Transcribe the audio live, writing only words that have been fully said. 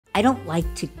I don't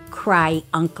like to cry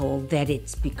uncle that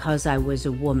it's because I was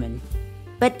a woman,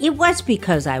 but it was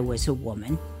because I was a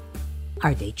woman.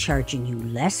 Are they charging you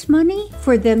less money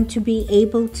for them to be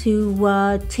able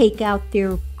to take out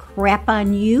their crap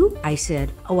on you? I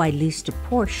said, oh, I leased a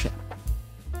Porsche.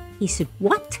 He said,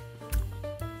 what?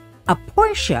 A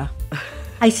Porsche?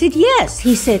 I said, yes.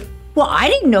 He said, well, I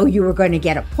didn't know you were going to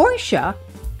get a Porsche.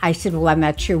 I said, well, I'm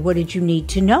not sure. What did you need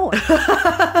to know?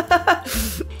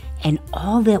 And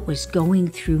all that was going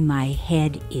through my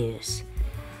head is,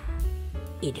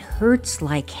 it hurts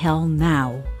like hell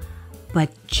now,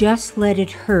 but just let it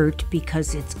hurt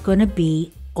because it's going to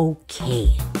be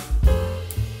okay.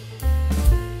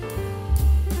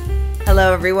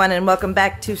 Hello, everyone, and welcome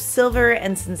back to Silver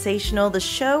and Sensational, the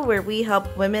show where we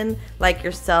help women like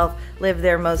yourself live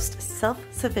their most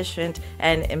self-sufficient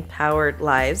and empowered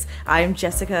lives. I'm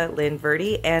Jessica Lynn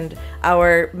Verdi, and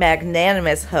our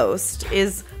magnanimous host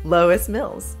is Lois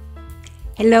Mills.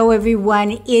 Hello,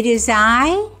 everyone. It is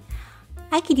I.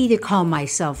 I could either call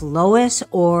myself Lois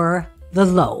or the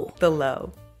Low. The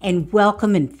Low. And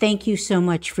welcome and thank you so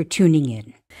much for tuning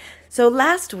in. So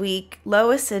last week,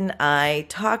 Lois and I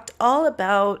talked all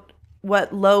about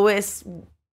what Lois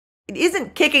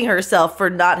isn't kicking herself for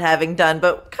not having done,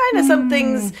 but kind of some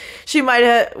things she might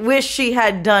have wished she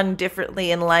had done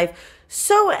differently in life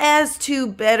so as to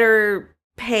better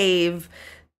pave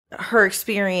her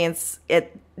experience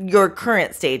at your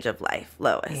current stage of life,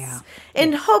 Lois. Yeah.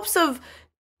 In hopes of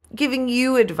giving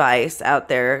you advice out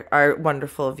there, our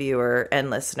wonderful viewer and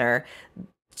listener,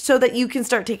 so that you can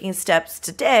start taking steps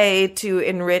today to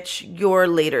enrich your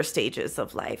later stages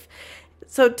of life.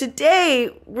 So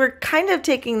today, we're kind of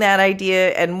taking that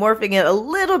idea and morphing it a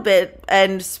little bit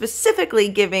and specifically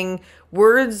giving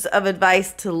words of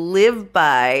advice to live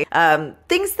by,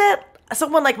 things that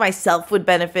someone like myself would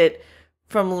benefit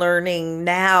from learning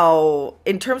now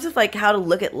in terms of like how to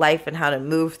look at life and how to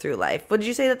move through life. Would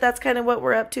you say that that's kind of what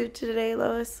we're up to today,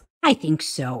 Lois? I think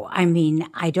so. I mean,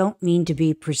 I don't mean to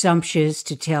be presumptuous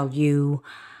to tell you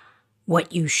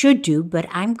what you should do, but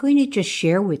I'm going to just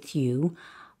share with you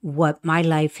what my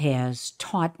life has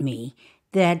taught me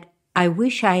that I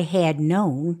wish I had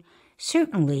known,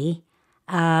 certainly,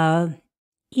 35,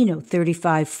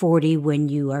 40, when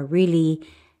you are really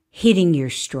hitting your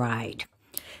stride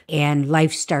and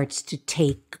life starts to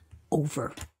take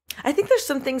over. I think there's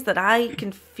some things that I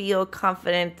can feel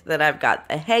confident that I've got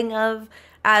the hang of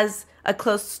as a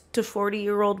close to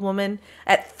 40-year-old woman.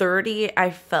 At 30,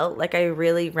 I felt like I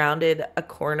really rounded a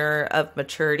corner of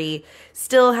maturity.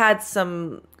 Still had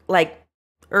some like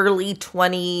early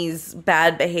 20s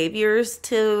bad behaviors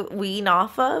to wean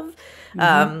off of.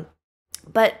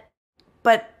 But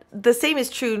the same is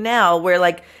true now, where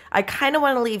like I kind of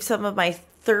want to leave some of my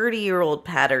 30-year-old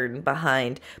pattern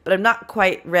behind, but I'm not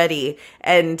quite ready.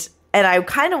 And I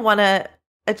kind of want to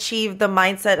achieve the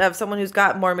mindset of someone who's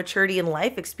got more maturity and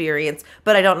life experience,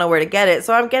 but I don't know where to get it.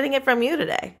 So I'm getting it from you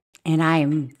today. And I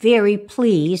am very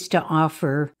pleased to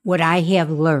offer what I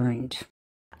have learned.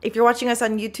 If you're watching us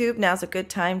on YouTube, now's a good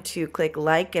time to click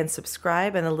like and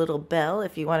subscribe and the little bell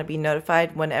if you want to be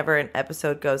notified whenever an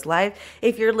episode goes live.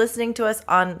 If you're listening to us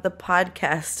on the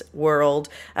podcast world,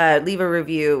 leave a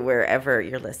review wherever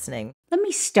you're listening. Let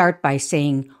me start by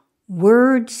saying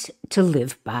words to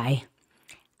live by.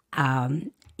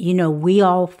 We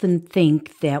often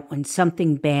think that when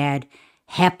something bad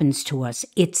happens to us,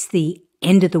 it's the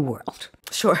end of the world.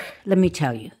 Sure. Let me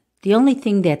tell you, the only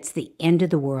thing that's the end of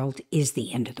the world is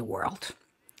the end of the world.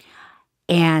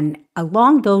 And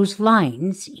along those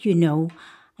lines,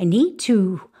 I need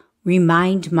to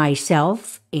remind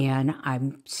myself, and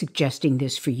I'm suggesting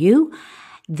this for you,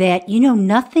 that,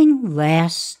 nothing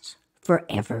lasts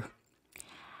forever.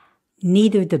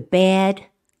 Neither the bad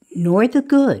nor the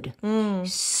good.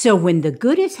 So when the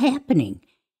good is happening,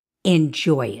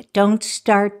 enjoy it. Don't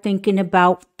start thinking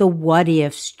about the what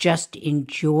ifs. Just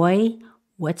enjoy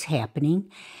what's happening.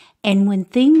 And when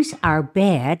things are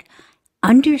bad,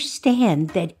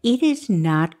 understand that it is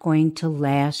not going to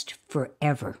last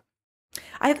forever.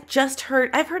 I've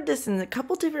heard this in a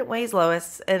couple different ways,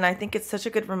 Lois, and I think it's such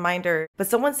a good reminder. But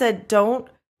someone said, don't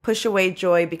push away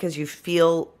joy because you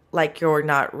feel like you're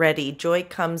not ready. Joy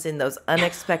comes in those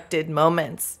unexpected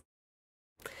moments.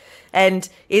 And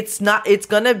there's not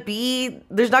going to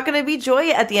be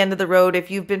joy at the end of the road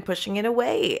if you've been pushing it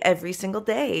away every single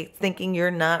day, thinking you're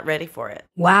not ready for it.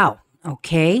 Wow.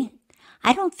 Okay.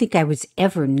 I don't think I was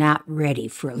ever not ready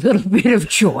for a little bit of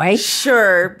joy.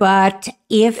 Sure. But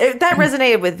if that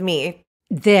resonated with me,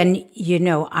 then,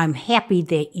 I'm happy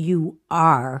that you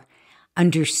are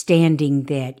understanding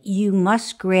that you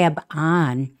must grab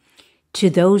on to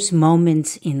those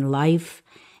moments in life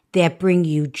that bring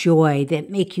you joy, that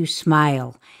make you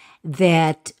smile,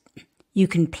 that you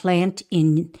can plant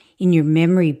in your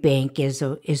memory bank is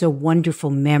a wonderful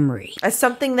memory. As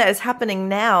something that is happening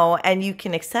now, and you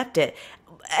can accept it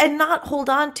and not hold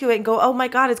on to it and go, oh my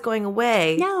God, it's going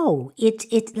away. No,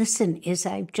 listen, as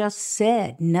I've just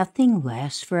said, nothing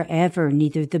lasts forever,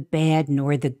 neither the bad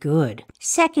nor the good.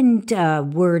 Second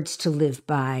words to live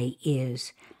by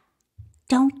is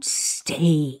don't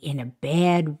stay in a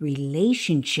bad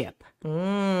relationship.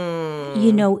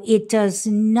 It does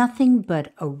nothing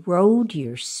but erode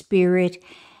your spirit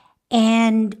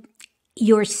and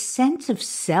your sense of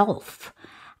self.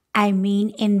 I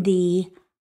mean, in the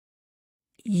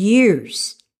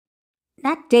years,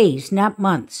 not days, not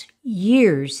months,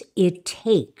 years it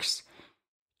takes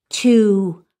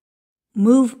to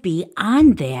move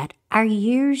beyond that are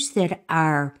years that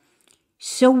are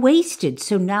so wasted.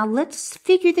 So now let's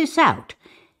figure this out.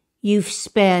 You've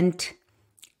spent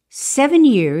 7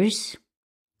 years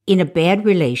in a bad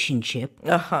relationship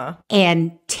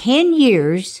and 10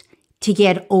 years to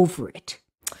get over it.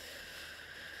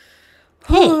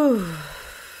 Hey,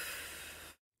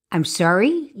 I'm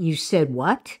sorry, you said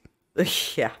what?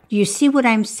 Yeah. You see what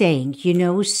I'm saying?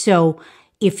 So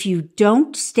if you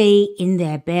don't stay in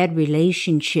that bad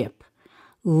relationship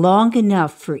long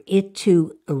enough for it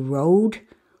to erode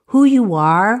who you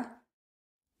are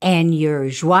and your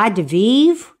joie de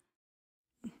vivre,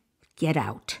 get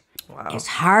out. Wow. As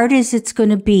hard as it's going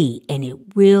to be, and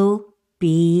it will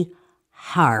be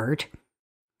hard,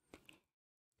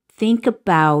 think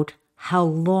about how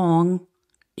long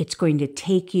it's going to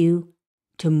take you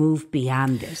to move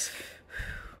beyond this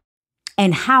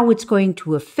and how it's going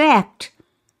to affect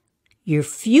your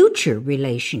future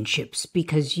relationships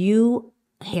because you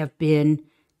have been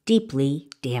deeply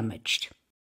damaged.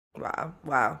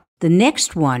 Wow. The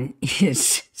next one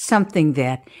is something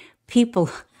that people,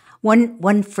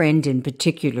 one friend in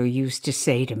particular used to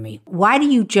say to me, why do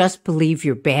you just believe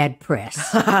your bad press?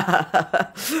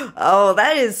 Oh,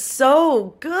 that is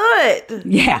so good.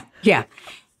 Yeah.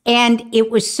 And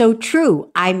it was so true.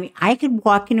 I could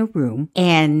walk in a room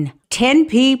and 10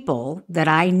 people that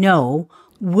I know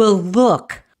will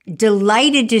look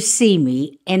delighted to see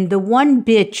me, and the one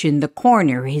bitch in the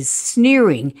corner is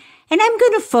sneering, and I'm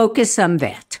going to focus on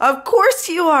that. Of course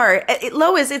you are.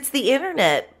 Lois, it's the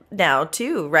internet now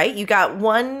too, right? You got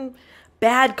one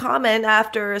bad comment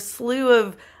after a slew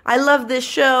of I love this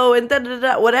show and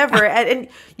whatever, and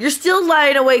you're still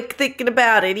lying awake thinking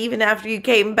about it even after you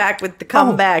came back with the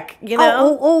comeback,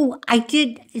 I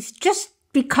did. It's just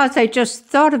because I just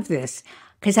thought of this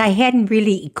because I hadn't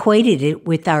really equated it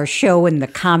with our show in the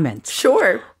comments.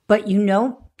 Sure. But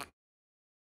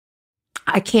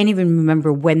I can't even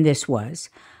remember when this was.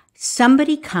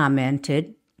 Somebody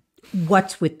commented,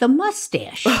 what's with the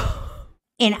mustache?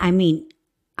 And I mean,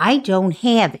 I don't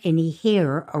have any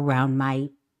hair around my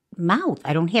mouth.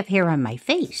 I don't have hair on my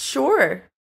face. Sure.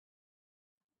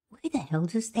 Where the hell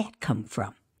does that come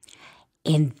from?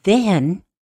 And then,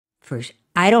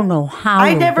 I don't know how.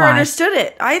 I never understood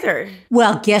it either.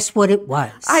 Well, guess what it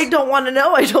was? I don't want to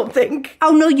know, I don't think.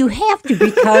 Oh, no, you have to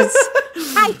because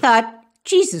I thought,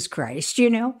 Jesus Christ,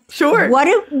 Sure. What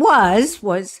it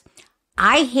was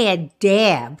I had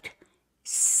dabbed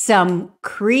some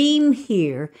cream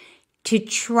here to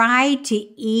try to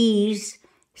ease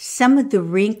some of the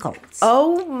wrinkles.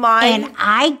 Oh, my. And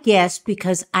I guess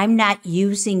because I'm not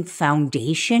using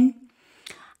foundation,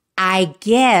 I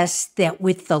guess that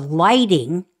with the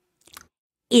lighting,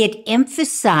 it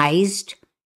emphasized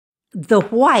the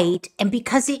white, and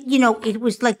because it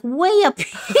was like way up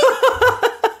here.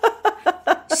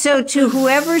 So to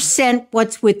whoever sent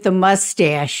what's with the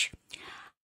mustache,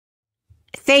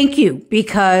 thank you,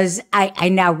 because I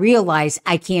now realize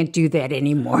I can't do that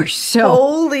anymore. So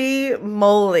holy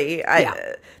moly.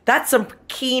 That's some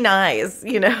keen eyes,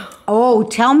 Oh,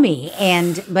 tell me.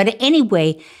 But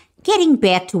anyway, getting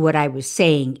back to what I was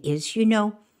saying is,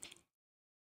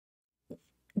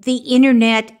 the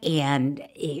internet, and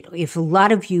if a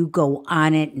lot of you go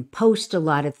on it and post a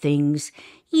lot of things,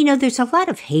 there's a lot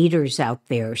of haters out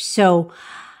there. So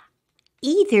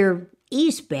either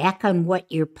ease back on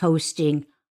what you're posting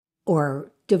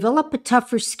or develop a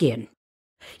tougher skin.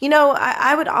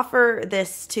 I would offer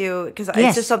this too, because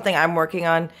it's just something I'm working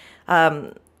on.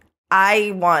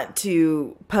 I want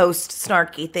to post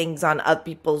snarky things on other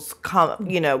people's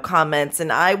comments,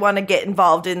 and I want to get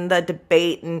involved in the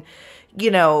debate, and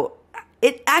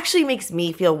it actually makes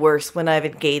me feel worse when I've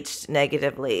engaged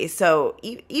negatively. So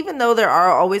even though there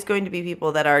are always going to be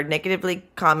people that are negatively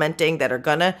commenting, that are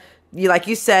gonna, like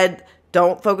you said,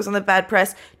 Don't focus on the bad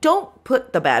press. Don't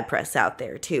put the bad press out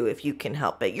there too if you can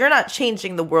help it. You're not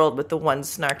changing the world with the one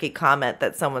snarky comment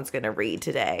that someone's going to read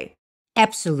today.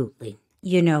 Absolutely.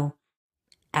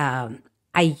 I'm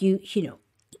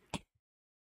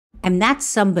not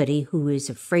somebody who is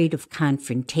afraid of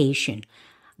confrontation,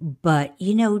 but,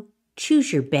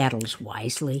 choose your battles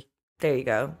wisely. There you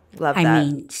go. Love I that.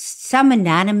 mean, some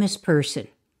anonymous person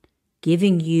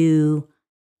giving you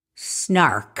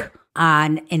snark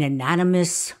on an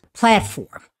anonymous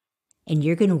platform, and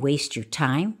you're going to waste your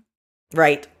time?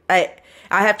 Right. I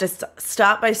have to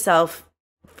stop myself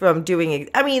from doing it.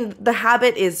 I mean, the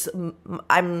habit is,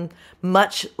 I'm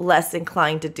much less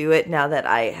inclined to do it now that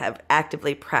I have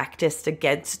actively practiced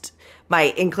against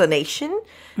my inclination.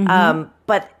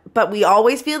 But we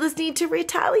always feel this need to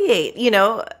retaliate,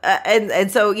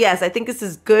 and so, yes, I think this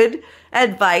is good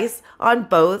advice on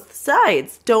both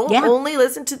sides. Don't only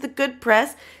listen to the good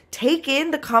press. Take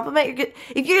in the compliment you're getting.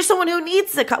 If you're someone who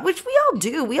needs the which we all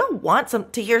do, we all want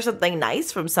to hear something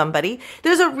nice from somebody.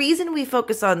 There's a reason we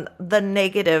focus on the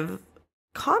negative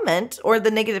comment or the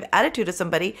negative attitude of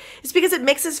somebody. It's because it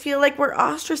makes us feel like we're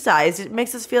ostracized. It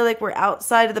makes us feel like we're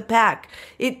outside of the pack.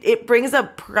 It brings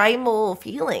up primal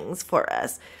feelings for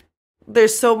us.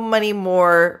 There's so many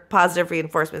more positive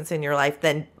reinforcements in your life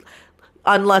than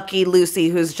unlucky Lucy,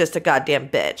 who's just a goddamn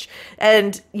bitch.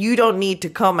 And you don't need to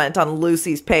comment on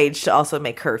Lucy's page to also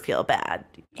make her feel bad.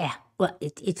 Yeah, well,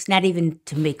 it's not even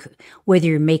to make, whether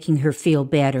you're making her feel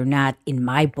bad or not in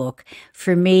my book.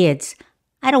 For me, it's,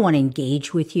 I don't want to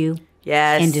engage with you.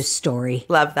 Yes. End of story.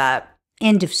 Love that.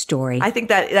 End of story. I think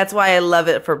that's why I love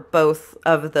it for both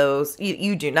of those.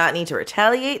 You do not need to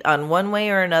retaliate on one way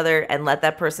or another and let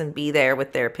that person be there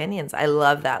with their opinions. I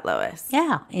love that, Lois.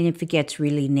 Yeah, and if it gets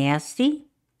really nasty,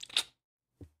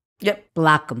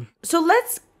 block them. So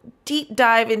let's deep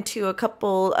dive into a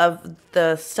couple of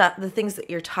the things that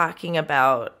you're talking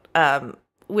about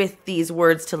with these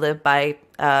words to live by,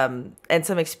 and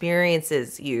some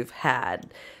experiences you've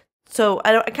had. So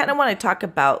I kind of want to talk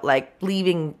about like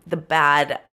leaving the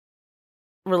bad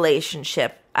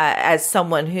relationship as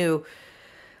someone who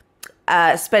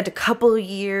spent a couple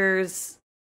years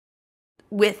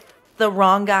with the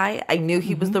wrong guy. I knew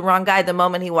he was the wrong guy the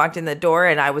moment he walked in the door,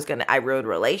 and I ruined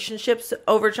relationships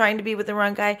over trying to be with the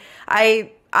wrong guy.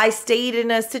 I stayed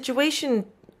in a situation,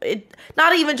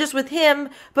 not even just with him,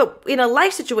 but in a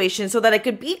life situation so that I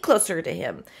could be closer to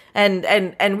him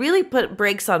and really put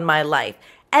brakes on my life.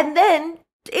 And then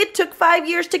it took 5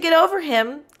 years to get over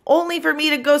him, only for me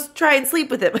to go try and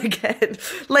sleep with him again.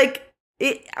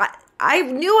 I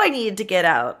knew I needed to get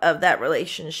out of that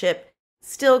relationship.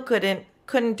 Still couldn't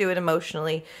do it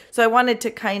emotionally. So I wanted to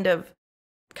kind of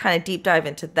deep dive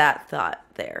into that thought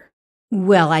there.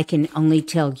 Well, I can only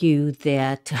tell you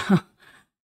that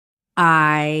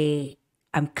I'm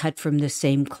cut from the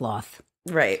same cloth.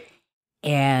 Right.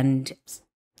 And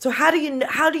so how do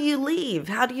you leave?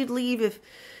 How do you leave if...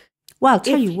 Well, I'll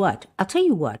tell you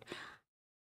what.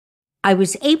 I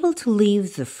was able to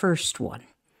leave the first one,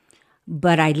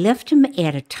 but I left him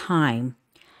at a time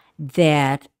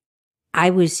that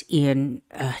I was in,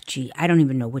 I don't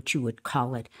even know what you would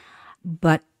call it,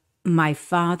 but my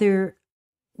father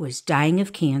was dying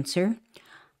of cancer.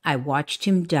 I watched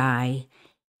him die,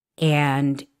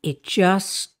 and it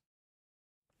just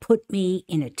put me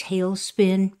in a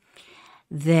tailspin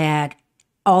that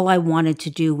all I wanted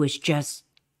to do was just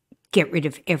get rid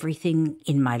of everything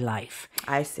in my life.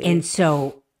 I see. And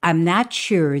so I'm not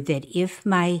sure that if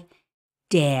my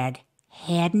dad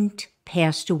hadn't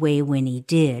passed away when he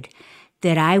did,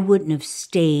 that I wouldn't have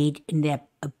stayed in that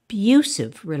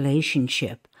abusive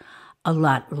relationship a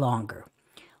lot longer.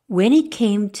 When it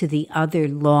came to the other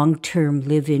long-term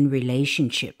live-in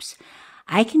relationships,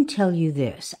 I can tell you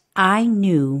this. I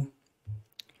knew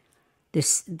the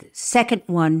second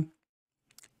one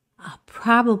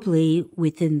probably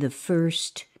within the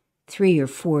first 3 or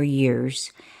 4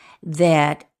 years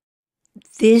that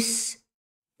this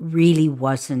really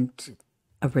wasn't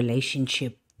a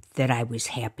relationship that I was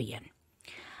happy in.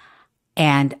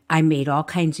 And I made all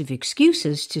kinds of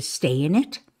excuses to stay in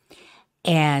it.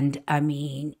 And I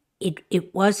mean,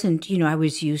 it wasn't, I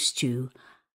was used to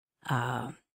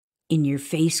in your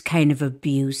face kind of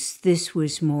abuse. This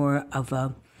was more of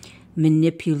a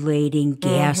manipulating,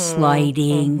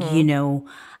 gaslighting,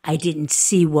 I didn't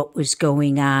see what was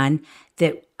going on,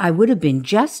 that I would have been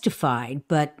justified,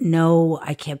 but no,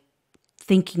 I kept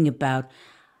thinking about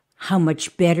how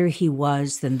much better he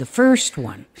was than the first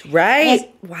one. Right.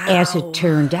 As it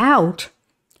turned out,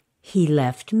 he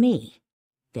left me.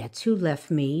 That's who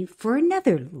left me for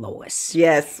another Lois.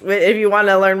 Yes, if you want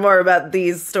to learn more about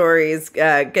these stories,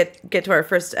 get to our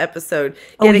first episode,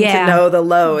 Oh, Getting yeah. to Know the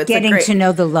Low. It's Getting to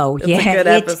know the low. It's a good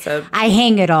episode. I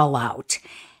hang it all out.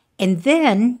 And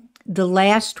then the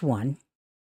last one,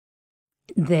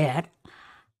 that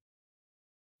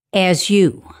as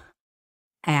you,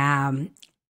 I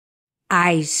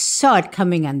saw it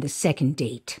coming on the second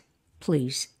date.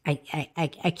 Please, I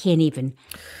can't even.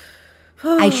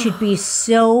 I should be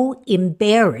so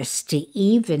embarrassed to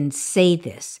even say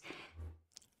this.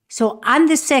 So on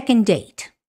the second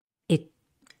date,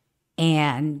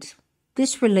 and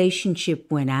this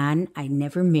relationship went on. I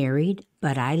never married,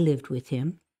 but I lived with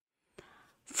him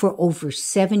for over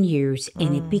 7 years,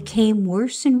 and it became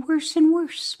worse and worse and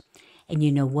worse. And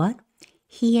you know what?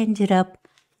 He ended up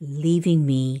leaving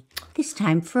me, this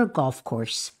time for a golf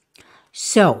course.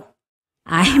 So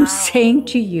I am saying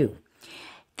to you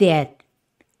that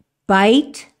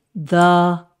bite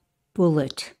the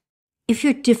bullet. If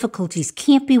your difficulties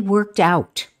can't be worked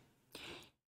out,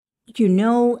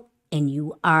 and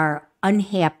you are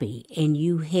unhappy, and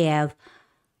you have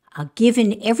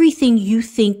given everything you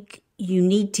think you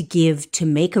need to give to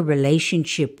make a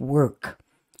relationship work,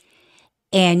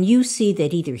 and you see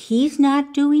that either he's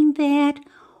not doing that,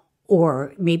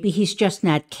 or maybe he's just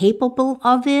not capable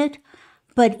of it.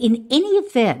 But in any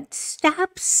event,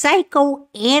 stop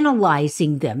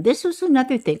psychoanalyzing them. This was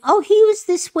another thing. Oh, he was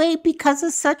this way because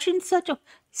of such and such.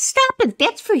 Stop it.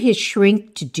 That's for his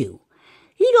shrink to do.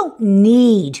 You don't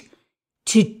need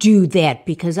to do that,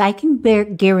 because I can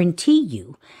guarantee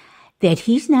you that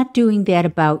he's not doing that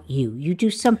about you. You do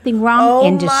something wrong,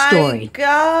 end of story. Oh my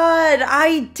God,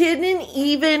 I didn't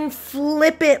even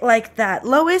flip it like that.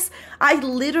 Lois, I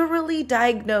literally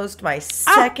diagnosed my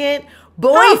second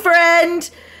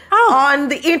boyfriend on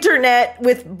the internet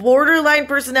with borderline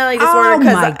personality disorder.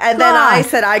 And then I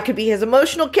said I could be his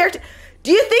emotional character.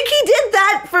 Do you think he did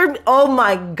that for me? Oh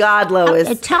my God, Lois.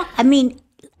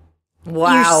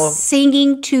 Wow. You're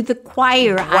singing to the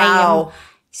choir. Wow. I am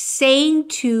saying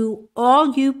to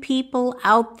all you people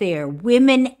out there,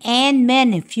 women and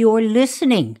men, if you're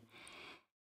listening,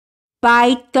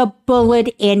 bite the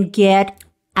bullet and get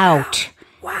out.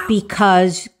 Wow.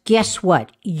 Because guess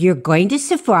what? You're going to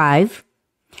survive,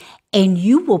 and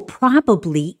you will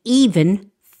probably even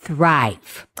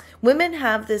thrive. Women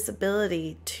have this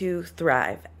ability to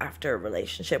thrive after a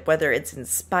relationship, whether it's in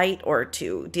spite or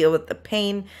to deal with the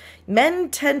pain.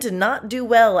 Men tend to not do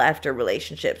well after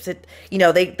relationships.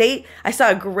 I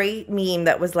saw a great meme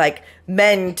that was like,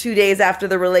 men 2 days after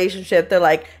the relationship, they're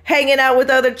like hanging out with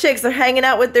other chicks, they're hanging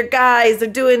out with their guys, they're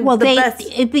doing the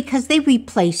best. Because they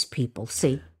replace people,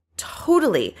 see?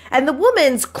 Totally. And the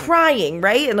woman's crying,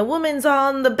 right? And the woman's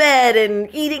on the bed and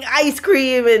eating ice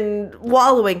cream and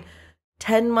wallowing.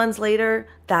 10 months later,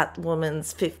 that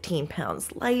woman's 15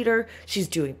 pounds lighter. She's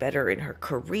doing better in her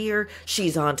career.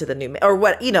 She's on to the new, or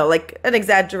what, like an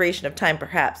exaggeration of time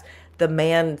perhaps. The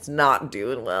man's not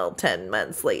doing well 10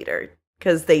 months later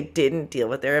because they didn't deal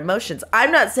with their emotions.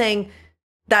 I'm not saying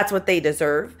that's what they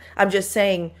deserve. I'm just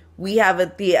saying we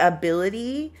have the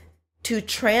ability to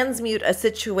transmute a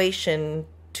situation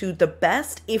to the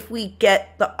best if we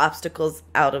get the obstacles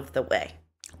out of the way.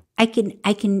 I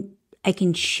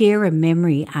can share a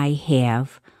memory I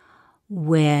have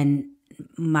when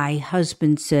my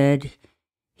husband said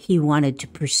he wanted to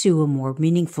pursue a more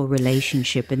meaningful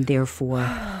relationship and therefore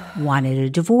wanted a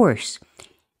divorce.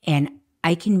 And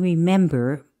I can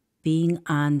remember being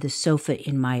on the sofa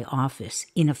in my office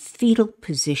in a fetal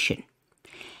position.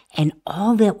 And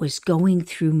all that was going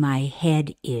through my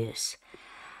head is,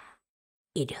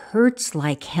 it hurts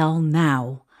like hell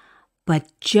now,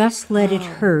 but just let it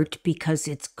hurt because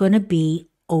it's going to be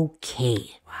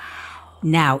okay. Wow.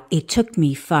 Now, it took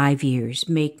me 5 years.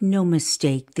 Make no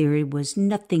mistake, there was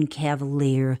nothing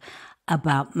cavalier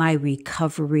about my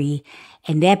recovery.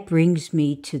 And that brings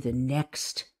me to the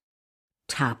next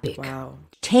topic. Wow.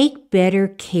 Take better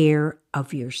care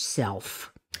of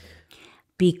yourself.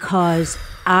 Because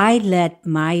I let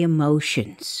my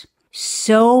emotions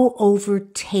so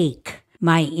overtake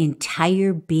my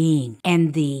entire being,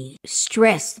 and the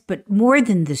stress, but more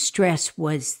than the stress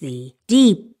was the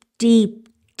deep, deep,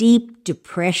 deep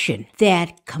depression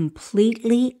that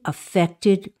completely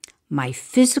affected my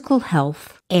physical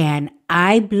health, and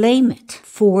I blame it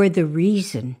for the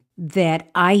reason that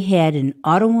I had an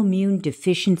autoimmune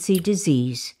deficiency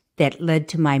disease that led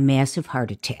to my massive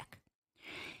heart attack.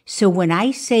 So when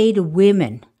I say to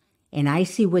women, and I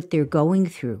see what they're going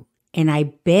through, and I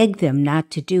beg them not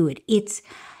to do it, it's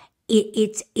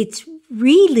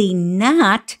really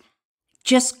not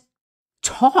just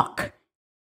talk.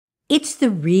 It's the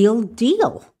real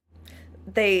deal.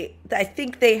 I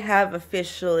think they have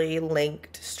officially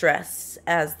linked stress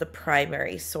as the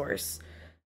primary source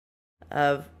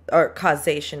of or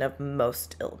causation of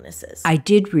most illnesses. I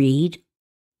did read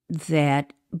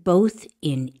that both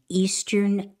in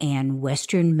Eastern and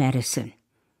Western medicine,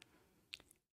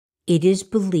 it is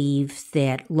believed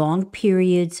that long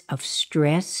periods of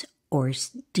stress or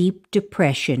deep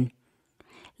depression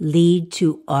lead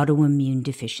to autoimmune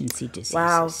deficiency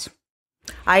Wow. diseases.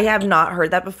 I have not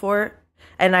heard that before.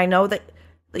 And I know that,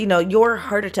 your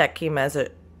heart attack came as a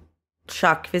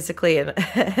shock physically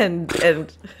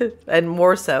and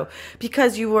more so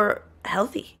because you were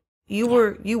healthy.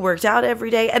 You worked out every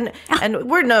day, and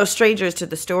we're no strangers to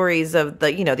the stories of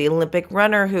the Olympic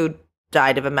runner who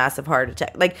died of a massive heart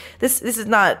attack. Like this is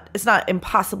not, it's not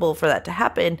impossible for that to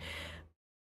happen,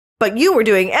 but you were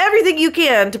doing everything you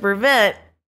can to prevent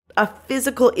a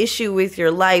physical issue with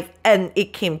your life, and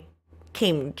it came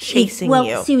chasing well,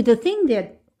 you. see, the thing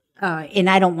that, and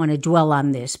I don't want to dwell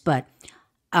on this, but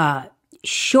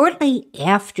shortly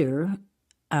after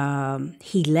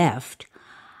he left,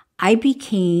 I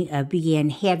began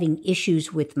having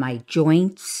issues with my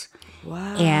joints.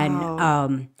 Wow.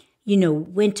 And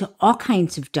went to all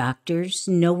kinds of doctors.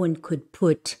 No one could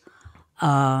put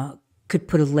a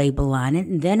label on it.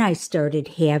 And then I started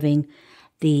having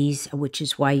these, which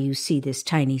is why you see this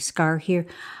tiny scar here.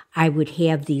 I would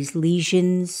have these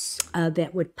lesions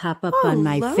that would pop up on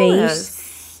my Lois.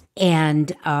 face.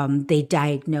 And they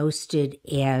diagnosed it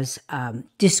as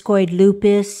discoid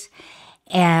lupus.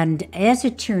 And as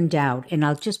it turned out, and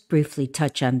I'll just briefly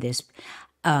touch on this,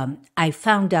 I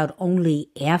found out only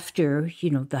after,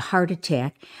 the heart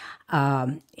attack,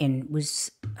 and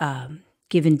was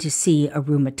given to see a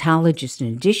rheumatologist in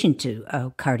addition to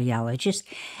a cardiologist,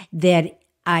 that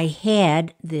I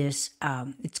had this,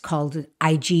 it's called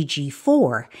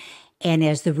IgG4. And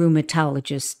as the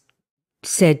rheumatologist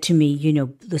said to me,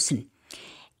 listen,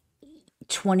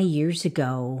 20 years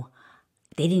ago,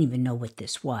 they didn't even know what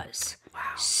this was.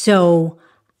 Wow. So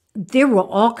there were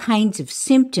all kinds of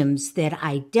symptoms that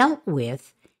I dealt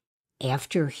with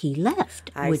after he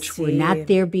left, which were not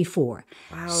there before.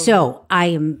 Wow. So I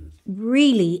am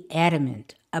really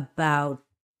adamant about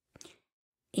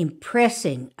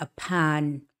impressing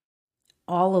upon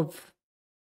all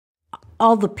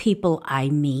the people I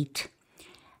meet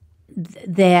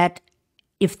that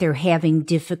if they're having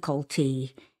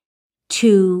difficulty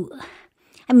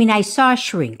I saw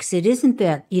shrinks. It isn't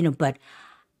that, but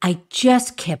I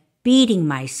just kept beating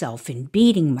myself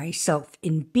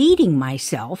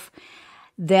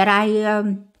that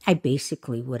I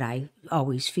basically, what I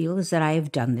always feel is that I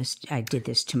did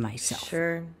this to myself.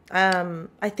 Sure.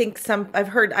 I think I've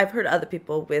heard other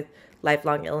people with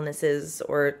lifelong illnesses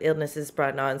or illnesses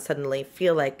brought on suddenly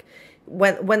feel like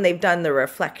when they've done the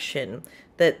reflection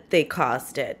that they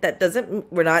caused it. That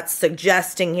doesn't, we're not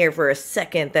suggesting here for a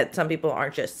second that some people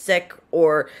aren't just sick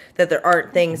or that there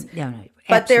aren't things. No,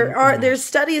 but there's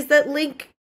studies that link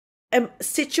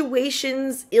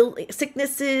situations,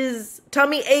 sicknesses,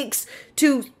 tummy aches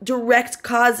to direct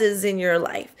causes in your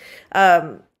life.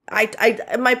 My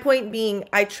point being,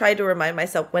 I try to remind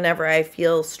myself whenever I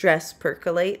feel stress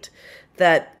percolate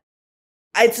that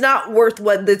it's not worth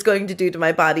what it's going to do to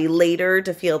my body later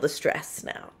to feel the stress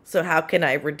now. So how can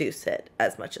I reduce it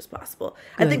as much as possible?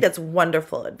 Good. I think that's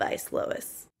wonderful advice,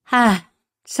 Lois.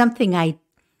 Something I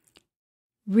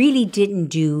really didn't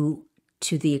do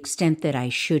to the extent that I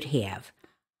should have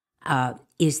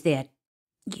is that,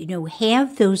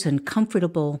 have those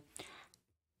uncomfortable,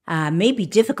 maybe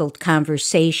difficult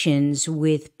conversations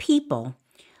with people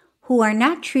who are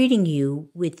not treating you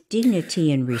with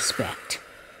dignity and respect.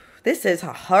 This is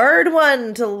a hard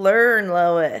one to learn,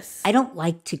 Lois. I don't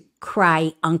like to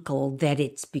cry uncle that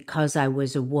it's because I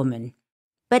was a woman,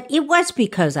 but it was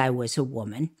because I was a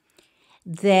woman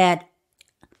that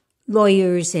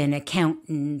lawyers and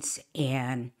accountants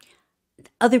and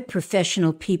other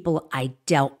professional people I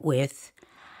dealt with,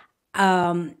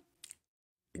 they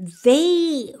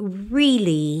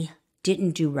really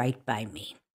didn't do right by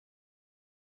me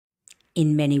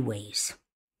in many ways.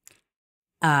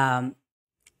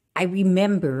 I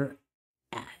remember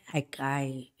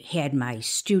I had my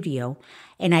studio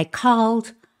and I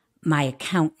called my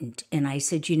accountant and I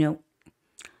said,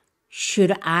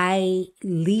 should I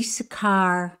lease a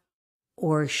car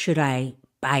or should I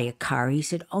buy a car? He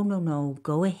said, oh, no,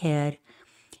 go ahead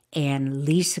and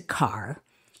lease a car.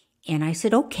 And I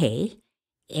said, okay.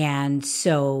 And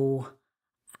so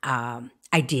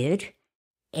I did.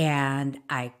 And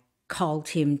I called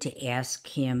him to ask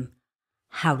him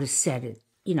how to set it,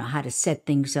 how to set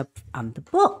things up on the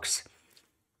books.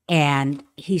 And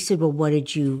he said, well, what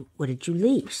did you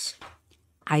lease?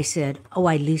 I said, oh,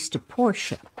 I leased a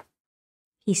Porsche.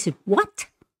 He said, what?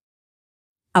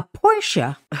 A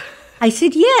Porsche? I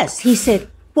said, yes. He said,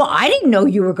 well, I didn't know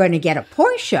you were going to get a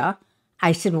Porsche.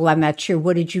 I said, well, I'm not sure.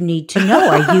 What did you need to know?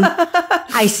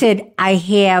 I said, I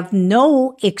have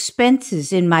no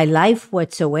expenses in my life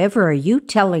whatsoever. Are you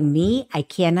telling me I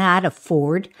cannot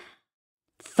afford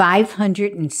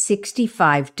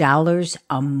 $565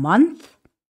 a month?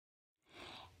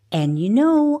 And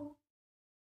of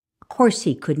course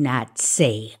he could not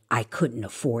say I couldn't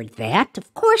afford that.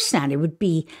 Of course not. It would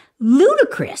be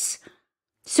ludicrous.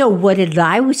 So what did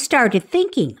I started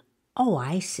thinking? Oh,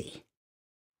 I see.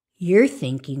 You're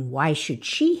thinking, why should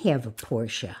she have a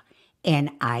Porsche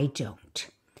and I don't?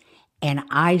 And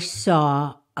I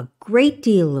saw a great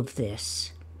deal of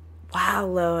this. Wow,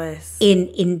 Lois.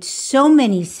 In so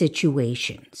many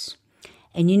situations.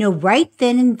 And right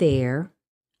then and there,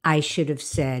 I should have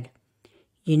said,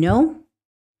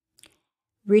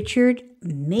 Richard,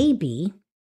 maybe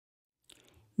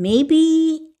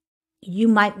you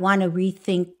might want to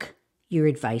rethink your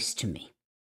advice to me.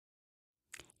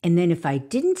 And then if I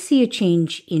didn't see a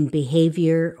change in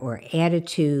behavior or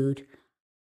attitude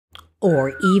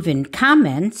or even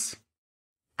comments,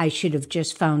 I should have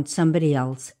just found somebody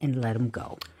else and let them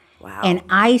go. Wow. And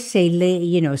I say,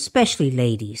 especially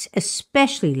ladies,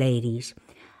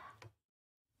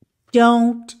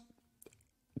 don't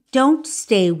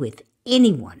stay with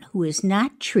anyone who is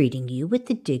not treating you with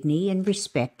the dignity and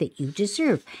respect that you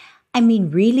deserve. I mean,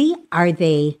 really, are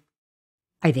they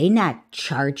not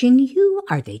charging you?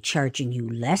 Are they charging you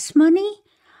less money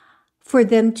for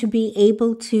them to be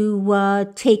able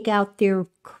to take out their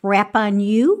crap on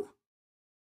you?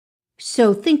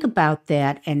 So think about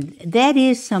that. And that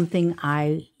is something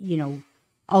I,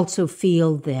 also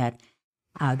feel that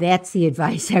that's the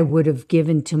advice I would have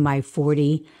given to my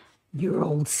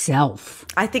 40-year-old self.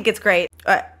 I think it's great.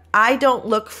 I don't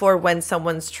look for when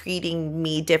someone's treating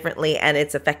me differently and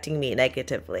it's affecting me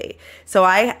negatively. So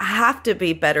I have to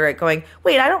be better at going,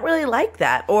 wait, I don't really like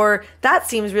that. Or that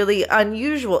seems really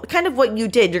unusual. Kind of what you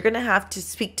did. You're going to have to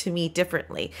speak to me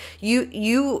differently.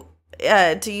 You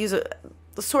to use a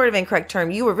sort of incorrect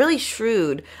term, you were really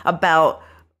shrewd about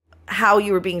how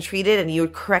you were being treated and you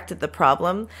corrected the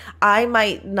problem. I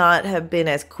might not have been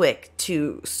as quick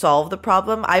to solve the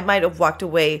problem. I might have walked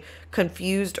away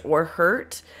confused or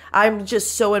hurt. I'm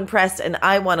just so impressed and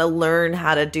I want to learn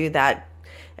how to do that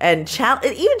and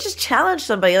even just challenge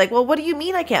somebody like, well, what do you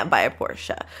mean I can't buy a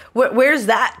Porsche? Where's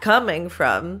that coming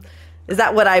from? Is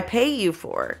that what I pay you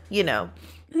for?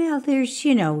 Well,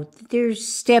 there's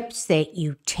steps that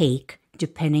you take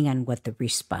depending on what the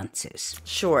response is.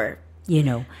 Sure. I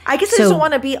guess I just don't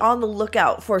want to be on the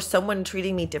lookout for someone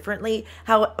treating me differently.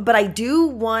 But I do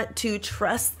want to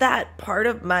trust that part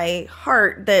of my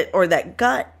heart that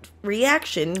gut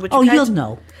reaction. Which you'll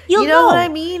know. You know what I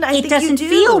mean? I it think doesn't you do.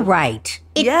 feel right.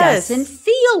 It doesn't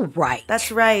feel right. That's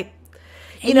right.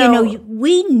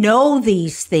 We know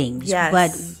these things, yes.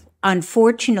 But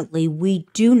unfortunately, we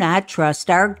do not trust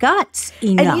our guts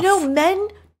enough. And men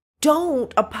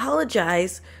don't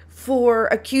apologize for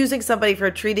accusing somebody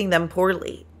for treating them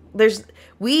poorly.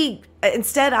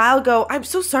 Instead I'll go, I'm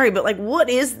so sorry, but what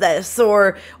is this?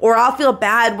 Or I'll feel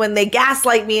bad when they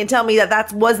gaslight me and tell me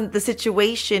that wasn't the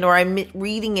situation or I'm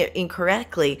reading it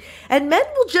incorrectly. And men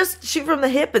will just shoot from the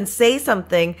hip and say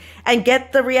something and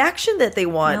get the reaction that they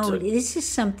want. No, this is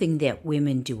something that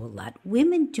women do a lot.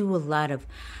 Women do a lot of,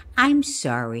 I'm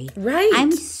sorry. Right.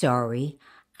 I'm sorry.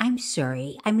 I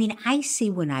mean, I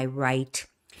see when I write,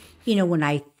 when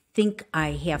I think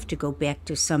I have to go back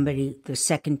to somebody the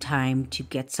second time to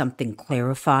get something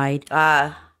clarified.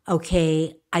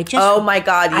 Okay, oh my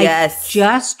God, yes. I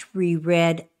just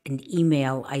reread an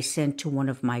email I sent to one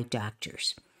of my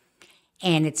doctors.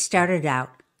 And it started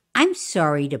out, I'm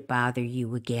sorry to bother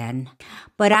you again,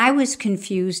 but I was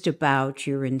confused about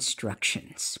your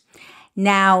instructions.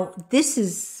 Now, this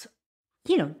is,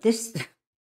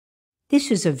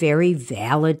 this is a very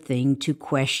valid thing to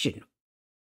question.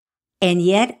 And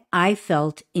yet I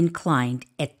felt inclined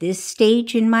at this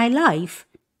stage in my life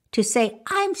to say,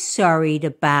 I'm sorry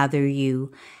to bother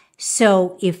you.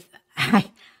 So if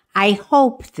I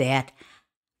hope that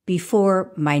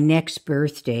before my next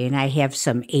birthday, and I have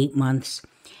some 8 months,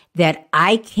 that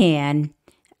I can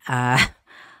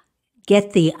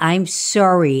get the I'm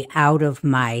sorry out of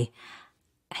my,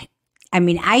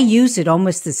 I use it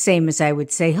almost the same as I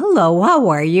would say, hello, how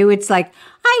are you? It's like,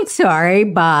 I'm sorry,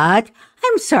 but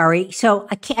I'm sorry. So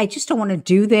I just don't want to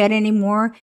do that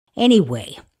anymore.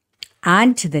 Anyway,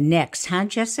 on to the next, huh,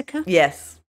 Jessica?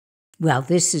 Yes. Well,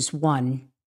 this is one.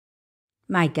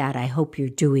 my God, I hope you're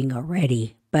doing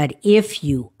already. But if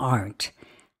you aren't,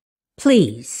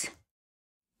 please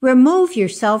remove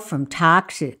yourself from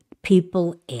toxic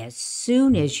people as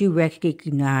soon as you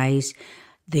recognize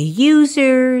the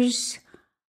users,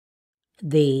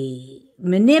 the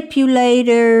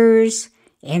manipulators,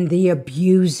 and the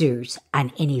abusers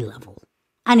on any level,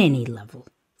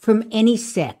 from any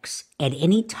sex, at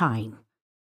any time.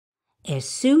 As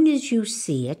soon as you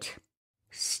see it,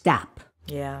 stop.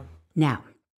 Yeah. Now,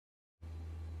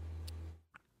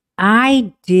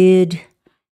 I did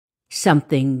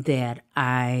something that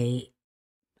I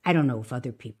don't know if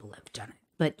other people have done it,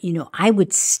 but I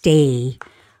would stay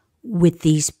with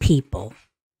these people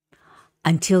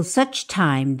until such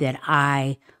time that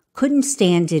I couldn't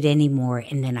stand it anymore,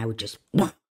 and then I would just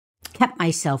cut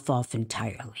myself off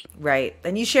entirely. Right.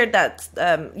 And you shared that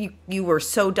you were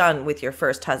so done with your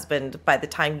first husband by the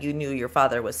time you knew your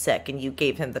father was sick, and you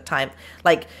gave him the time.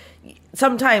 Like,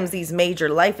 sometimes these major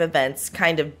life events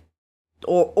kind of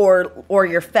or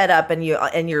you're fed up and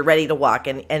you're ready to walk,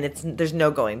 and there's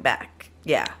no going back.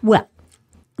 Yeah. Well,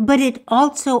 but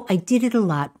I did it a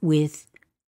lot with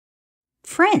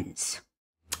friends.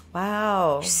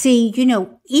 Wow. See,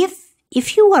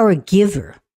 if you are a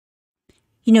giver,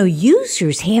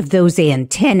 users have those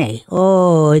antennae.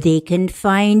 Oh, they can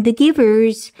find the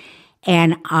givers.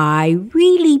 And I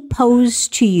really pose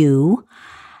to you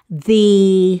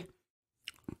the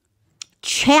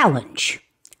challenge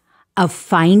of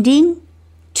finding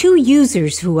two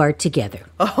users who are together.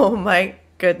 Oh, my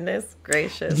goodness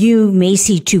gracious. You may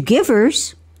see two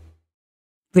givers,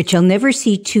 but you'll never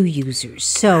see two users.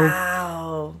 So,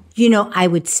 wow. I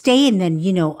would stay, and then,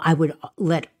 I would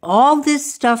let all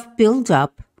this stuff build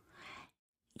up,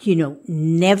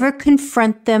 never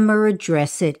confront them or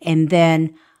address it, and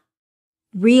then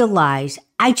realize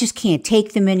I just can't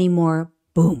take them anymore.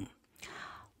 Boom.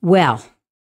 Well,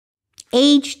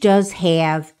 age does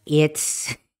have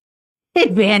its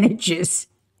advantages.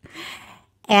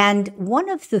 And one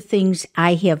of the things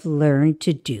I have learned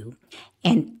to do,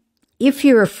 and if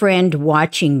you're a friend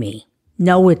watching me,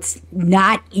 no, it's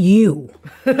not you.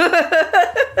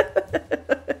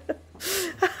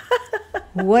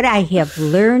 What I have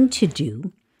learned to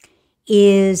do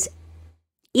is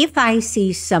if I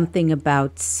see something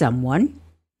about someone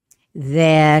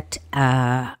that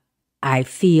I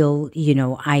feel,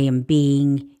 I am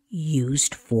being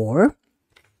used for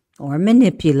or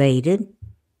manipulated,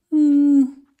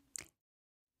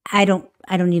 I don't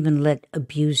even let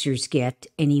abusers get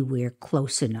anywhere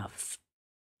close enough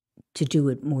to do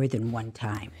it more than one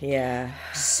time. Yeah.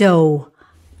 So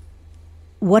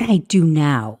what I do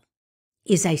now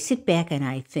is I sit back and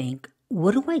I think,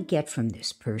 what do I get from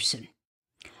this person?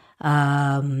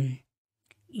 What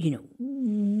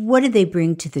do they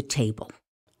bring to the table?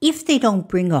 If they don't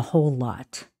bring a whole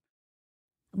lot,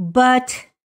 but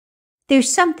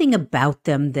there's something about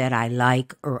them that I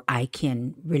like or I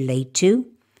can relate to,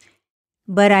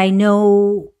 but I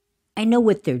know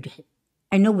what they're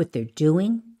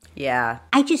doing. Yeah.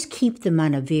 I just keep them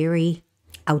on a very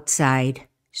outside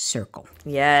circle.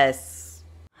 Yes.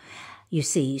 You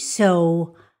see,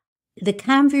 so the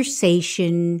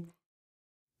conversation,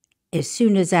 as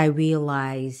soon as I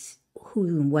realize who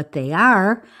and what they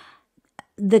are,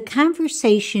 the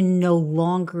conversation no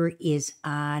longer is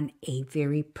on a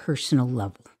very personal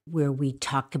level where we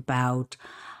talk about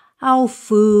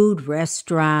food,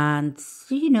 restaurants,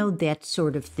 that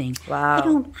sort of thing.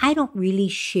 Wow. I don't really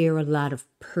share a lot of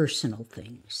personal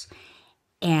things.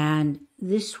 And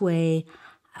this way,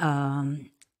 I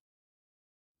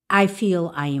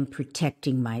feel I am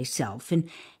protecting myself. And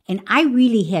I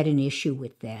really had an issue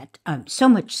with that. So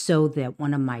much so that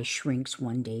one of my shrinks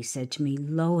one day said to me,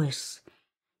 Lois,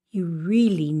 you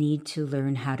really need to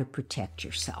learn how to protect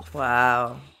yourself.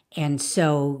 Wow. And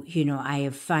so, I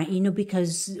have found,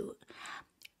 because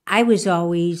I was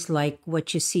always like,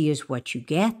 what you see is what you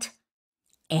get.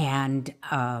 And,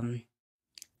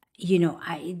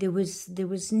 there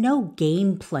was no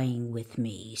game playing with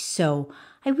me. So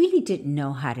I really didn't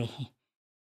know how to,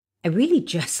 I really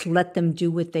just let them do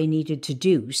what they needed to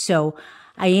do. So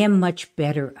I am much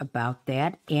better about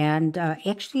that. And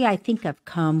actually, I think I've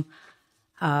come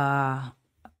a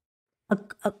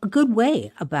good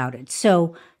way about it.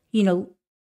 So,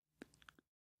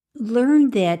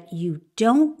 learn that you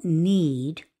don't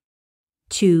need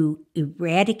to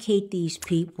eradicate these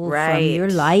people from your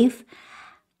life.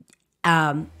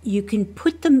 You can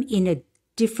put them in a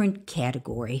different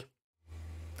category.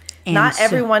 And not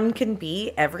everyone can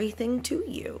be everything to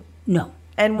you. No.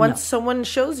 And once someone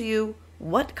shows you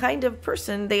what kind of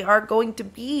person they are going to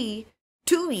be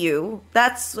to you,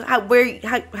 that's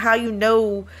how you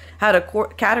know how to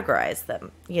categorize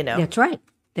them, you know. That's right.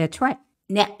 That's right.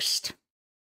 Next,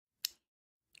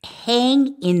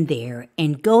 hang in there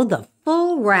and go the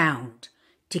full round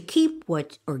to keep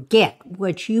what or get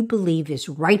what you believe is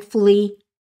rightfully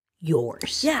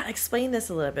yours. Yeah, explain this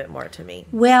a little bit more to me.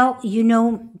 Well,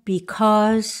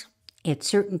 because at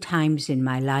certain times in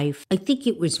my life, I think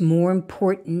it was more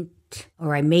important,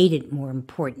 or I made it more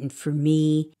important for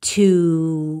me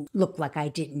to look like I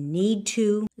didn't need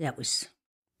to. That was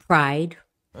pride.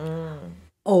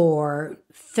 Or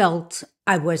felt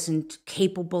I wasn't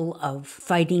capable of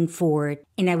fighting for it.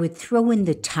 And I would throw in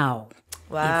the towel.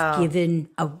 Wow. If given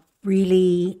a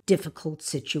really difficult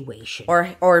situation.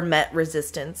 Or met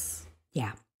resistance.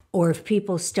 Yeah. Or if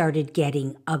people started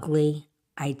getting ugly,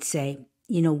 I'd say,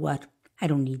 you know what? I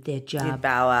don't need that job. You'd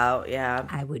bow out, yeah.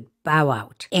 I would bow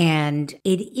out. And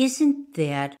it isn't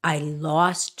that I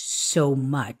lost so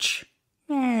much,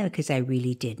 because I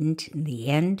really didn't in the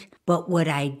end. But what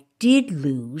I did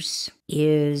lose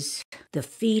is the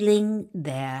feeling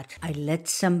that I let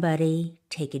somebody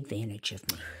take advantage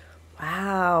of me.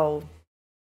 Wow.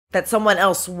 That someone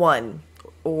else won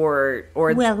or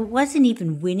Well, it wasn't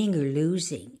even winning or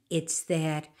losing. It's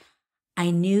that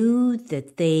I knew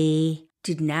that they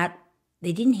didn't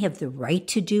have the right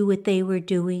to do what they were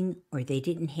doing, or they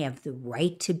didn't have the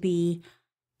right to be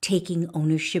taking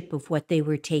ownership of what they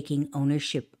were taking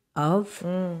ownership of.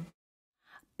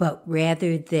 But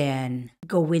rather than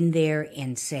go in there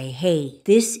and say, hey,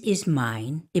 this is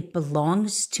mine, it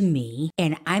belongs to me,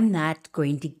 and I'm not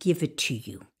going to give it to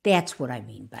you. That's what I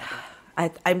mean by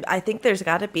that. I think there's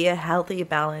got to be a healthy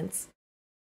balance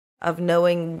of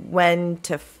knowing when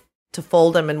to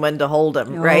fold them and when to hold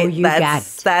them, right? You got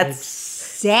it.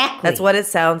 Exactly. That's what it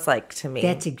sounds like to me.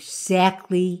 That's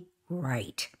exactly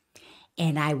right.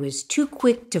 And I was too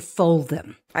quick to fold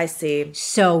them. I see.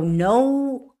 So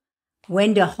know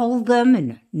when to hold them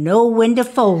and know when to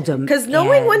fold them. Because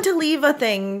knowing when to leave a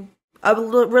thing, a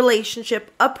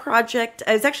relationship, a project.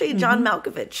 It's actually John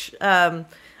Malkovich.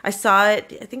 I saw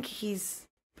it. I think he's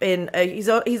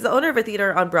the owner of a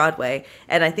theater on Broadway,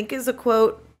 and I think is a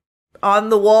quote on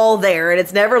the wall there, and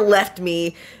it's never left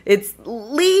me. It's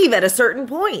leave at a certain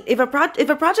point. If a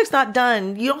project's not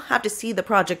done, you don't have to see the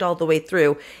project all the way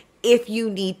through if you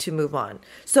need to move on.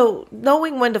 So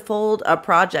knowing when to fold a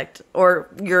project or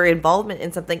your involvement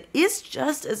in something is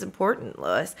just as important,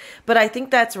 Lois. But I think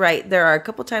that's right. There are a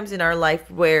couple times in our life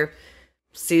where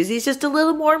Susie's just a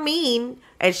little more mean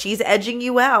and she's edging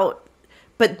you out.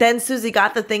 But then Susie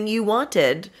got the thing you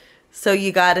wanted. So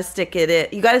you got to stick it in.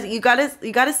 You got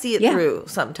to see it through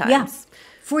sometimes. Yeah.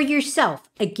 For yourself.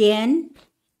 Again,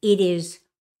 it is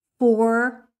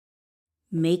for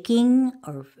making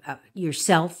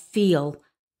yourself feel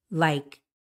like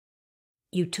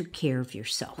you took care of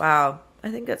yourself. Wow.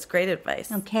 I think that's great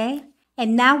advice. Okay.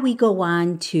 And now we go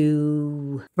on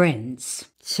to friends.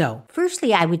 So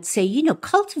firstly, I would say,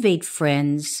 cultivate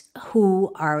friends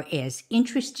who are as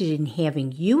interested in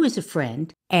having you as a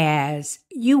friend as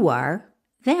you are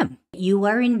them. You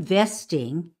are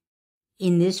investing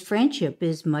in this friendship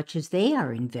as much as they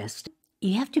are investing.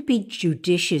 You have to be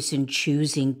judicious in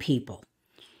choosing people.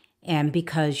 And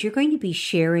because you're going to be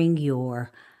sharing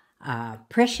your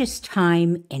precious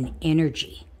time and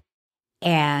energy.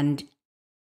 And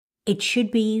it should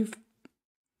be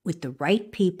with the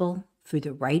right people for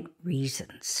the right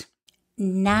reasons.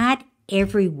 Not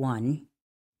everyone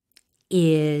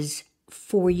is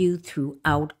for you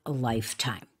throughout a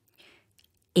lifetime.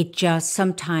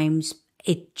 Sometimes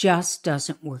it just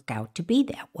doesn't work out to be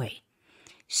that way.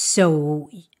 So,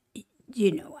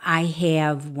 I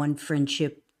have one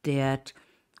friendship that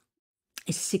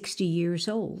is 60 years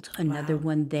old, another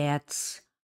one that's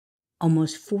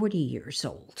almost 40 years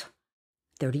old,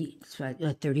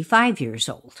 35 years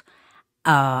old.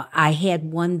 I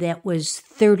had one that was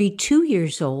 32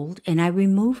 years old, and I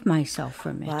removed myself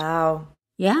from it. Wow.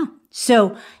 Yeah.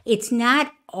 So it's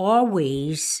not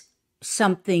always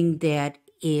something that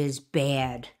is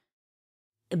bad,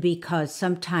 because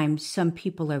sometimes some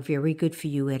people are very good for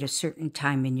you at a certain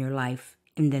time in your life,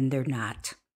 and then they're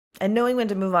not. And knowing when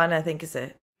to move on, I think, is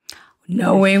it.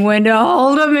 Knowing when to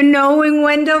hold them and knowing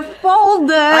when to fold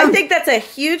them. I think that's a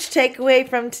huge takeaway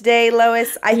from today,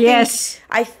 Lois.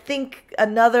 I think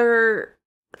another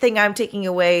thing I'm taking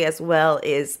away as well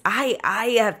is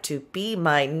I have to be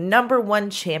my number one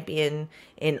champion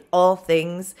in all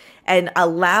things and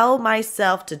allow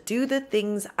myself to do the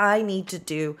things I need to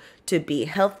do to be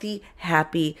healthy,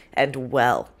 happy, and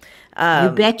well. You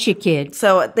betcha, kid.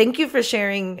 So thank you for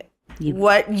sharing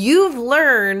what you've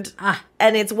learned,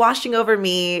 and it's washing over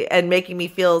me and making me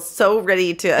feel so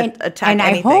ready to attack and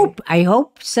anything. I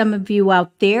hope some of you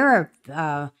out there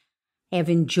have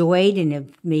enjoyed and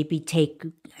have maybe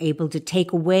able to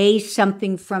take away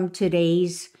something from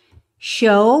today's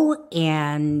show.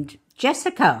 And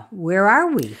Jessica, where are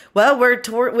we? Well,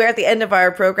 we're at the end of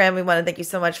our program. We want to thank you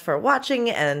so much for watching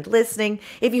and listening.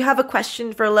 If you have a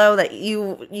question for Lo that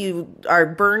you are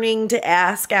burning to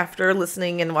ask after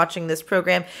listening and watching this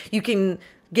program, you can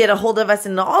get a hold of us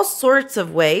in all sorts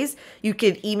of ways. You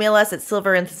could email us at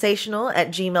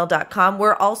silverandsensational@gmail.com.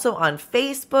 We're also on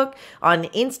Facebook, on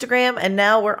Instagram, and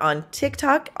now we're on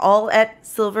TikTok, all at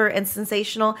Silver and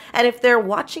Sensational. And if they're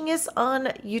watching us on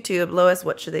YouTube, Lois,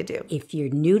 what should they do? If you're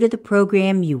new to the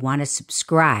program, you want to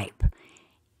subscribe.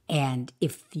 And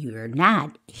if you're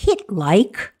not, hit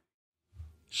like,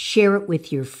 share it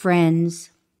with your friends,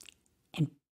 and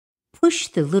push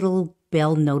the little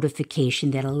bell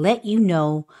notification that'll let you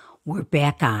know we're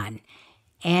back on.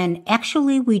 And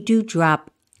actually, we do drop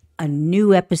a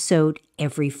new episode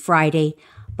every Friday,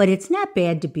 but it's not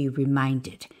bad to be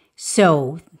reminded.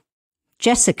 So,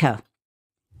 Jessica,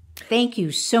 thank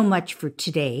you so much for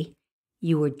today.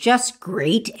 You were just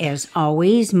great, as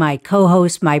always, my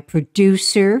co-host, my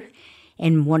producer,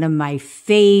 and one of my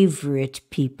favorite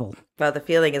people. Well, the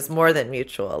feeling is more than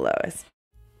mutual, Lois.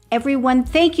 Everyone,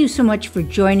 thank you so much for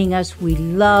joining us. We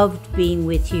loved being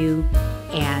with you,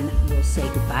 and we'll say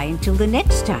goodbye until the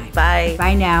next time. Bye.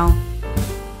 Bye now.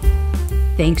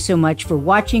 Thanks so much for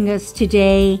watching us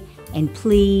today, and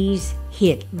please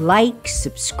hit like,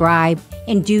 subscribe,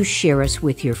 and do share us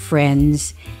with your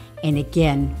friends. And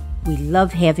again, we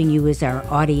love having you as our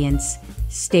audience.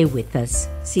 Stay with us.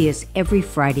 See us every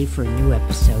Friday for a new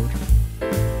episode.